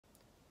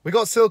We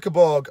got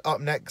Silkeborg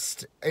up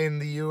next in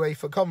the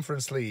UEFA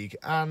Conference League,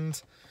 and,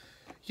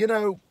 you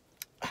know,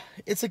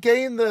 it's a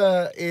game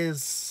that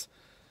is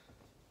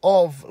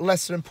of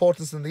lesser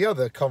importance than the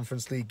other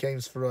Conference League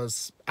games for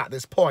us at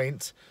this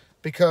point,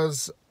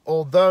 because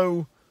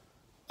although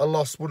a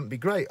loss wouldn't be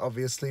great,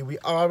 obviously, we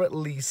are at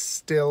least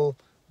still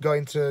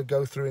going to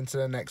go through into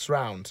the next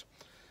round.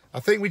 I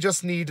think we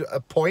just need a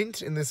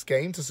point in this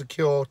game to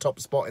secure top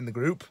spot in the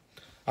group,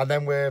 and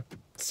then we're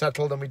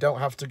settled and we don't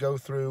have to go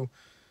through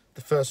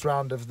the first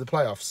round of the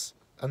playoffs,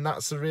 and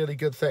that's a really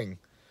good thing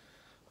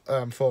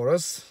for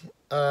us.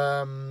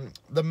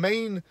 The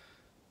main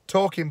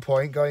talking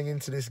point going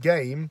into this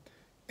game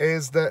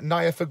is that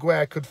Naya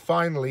Faguer could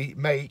finally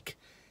make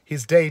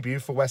his debut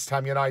for West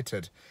Ham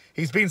United.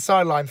 He's been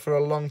sidelined for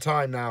a long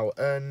time now,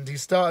 and he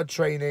started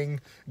training,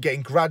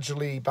 getting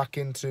gradually back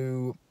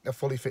into a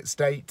fully fit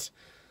state,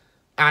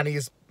 and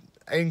he's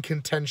in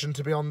contention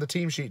to be on the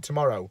team sheet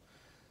tomorrow.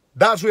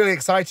 That's really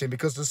exciting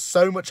because there's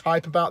so much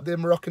hype about the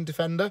Moroccan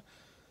defender.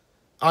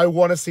 I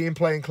want to see him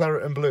playing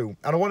claret and blue,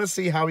 and I want to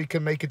see how he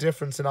can make a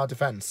difference in our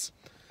defence.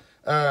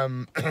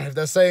 If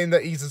they're saying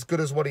that he's as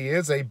good as what he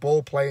is, a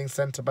ball-playing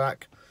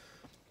centre-back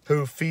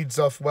who feeds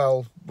off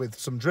well with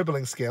some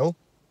dribbling skill,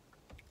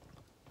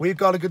 we've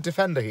got a good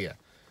defender here.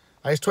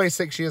 He's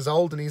 26 years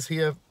old, and he's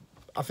here,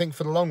 I think,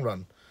 for the long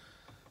run.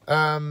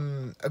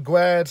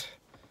 Aguerd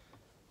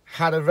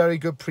had a very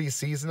good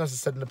pre-season, as I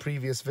said in the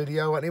previous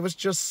video, and it was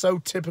just so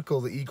typical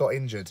that he got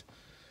injured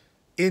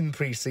in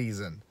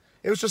pre-season.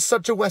 It was just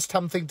such a West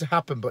Ham thing to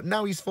happen, but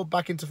now he's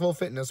back into full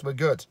fitness. We're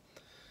good.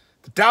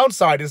 The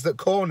downside is that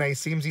Cornet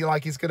seems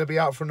like he's going to be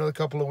out for another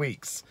couple of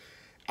weeks.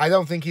 I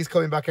don't think he's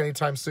coming back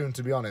anytime soon,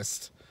 to be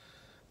honest.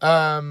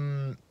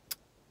 But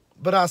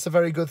that's a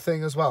very good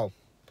thing as well.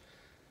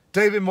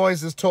 David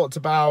Moyes has talked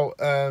about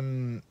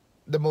the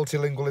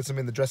multilingualism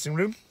in the dressing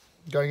room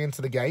going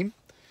into the game.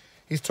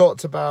 He's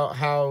talked about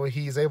how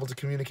he's able to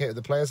communicate with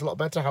the players a lot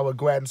better, how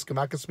Aguerd and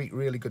Scamacca speak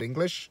really good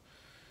English,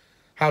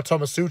 how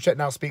Thomas Soucek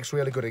now speaks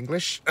really good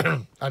English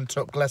and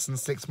took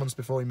lessons 6 months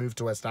before he moved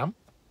to West Ham.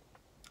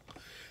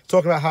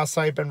 Talking about how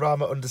Said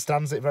Benrahma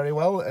understands it very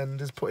well and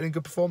is putting in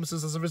good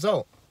performances as a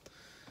result.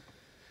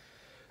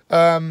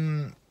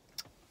 There's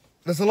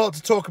a lot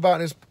to talk about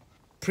in his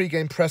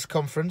pre-game press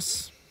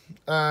conference.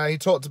 He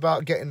talked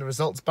about getting the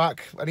results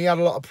back, and he had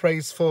a lot of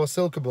praise for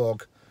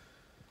Silkeborg.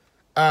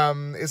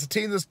 It's a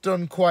team that's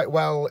done quite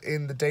well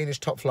in the Danish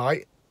top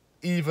flight.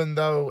 Even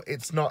though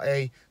it's not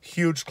a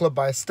huge club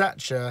by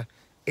stature,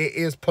 it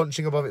is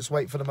punching above its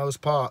weight for the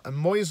most part. And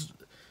Moyes,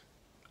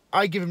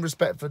 I give him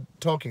respect for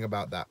talking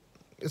about that.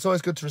 It's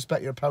always good to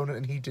respect your opponent,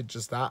 and he did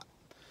just that.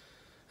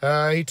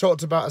 He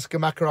talked about a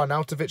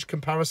Scamacca-Arnautovic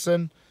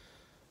comparison.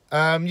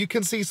 You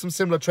can see some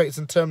similar traits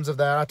in terms of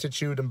their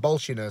attitude and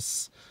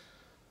bolshiness.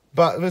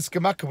 But with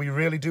Scamacca, we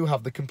really do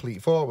have the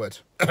complete forward.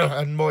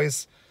 And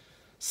Moyes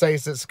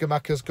says that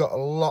Scamacca's got a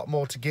lot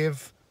more to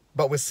give,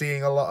 but we're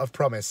seeing a lot of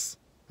promise.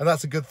 And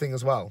that's a good thing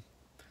as well.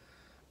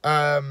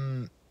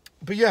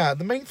 But yeah,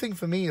 the main thing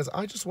for me is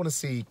I just want to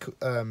see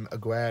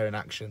Aguerd in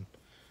action.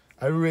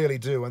 I really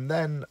do. And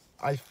then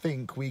I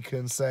think we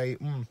can say,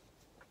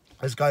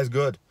 this guy's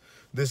good.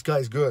 This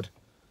guy's good.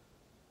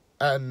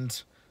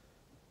 And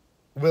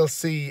we'll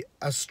see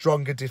a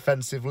stronger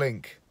defensive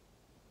link.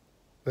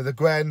 With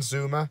Aguerd and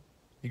Zuma,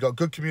 you got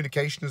good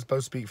communication as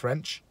both speak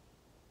French.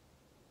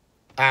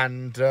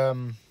 And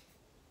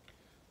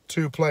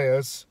two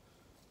players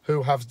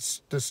who have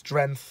the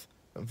strength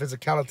and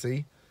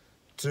physicality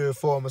to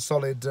form a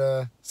solid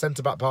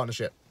centre-back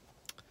partnership.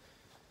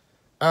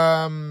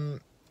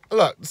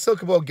 Look, the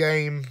Silkeborg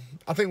game,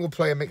 I think we'll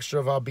play a mixture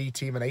of our B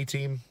team and A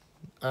team.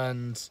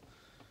 And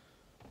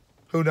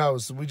who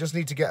knows? We just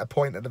need to get a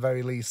point at the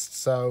very least.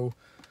 So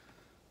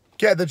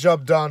get the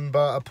job done,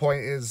 but a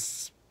point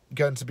is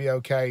going to be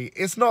okay.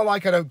 It's not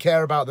like I don't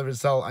care about the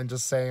result. I'm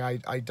just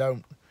saying I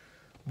don't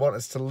want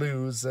us to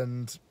lose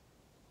and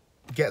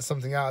get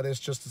something out of this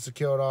just to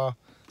secure our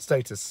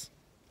status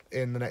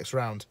in the next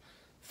round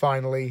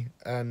finally.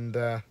 And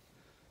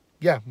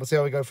yeah, we'll see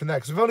how we go from there,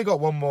 because we've only got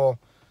one more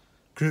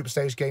group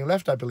stage game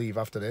left, I believe,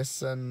 after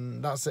this,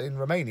 and that's in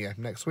Romania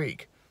next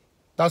week.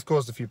 That's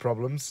caused a few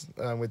problems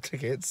with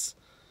tickets,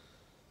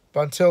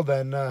 but until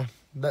then,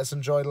 let's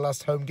enjoy the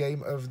last home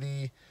game of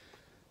the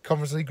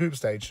Conference League group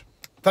stage.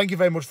 Thank you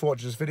very much for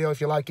watching this video.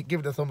 If you like it, give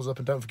it a thumbs up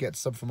and don't forget to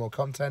sub for more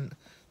content.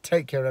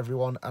 Take care,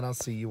 everyone, and I'll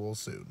see you all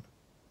soon.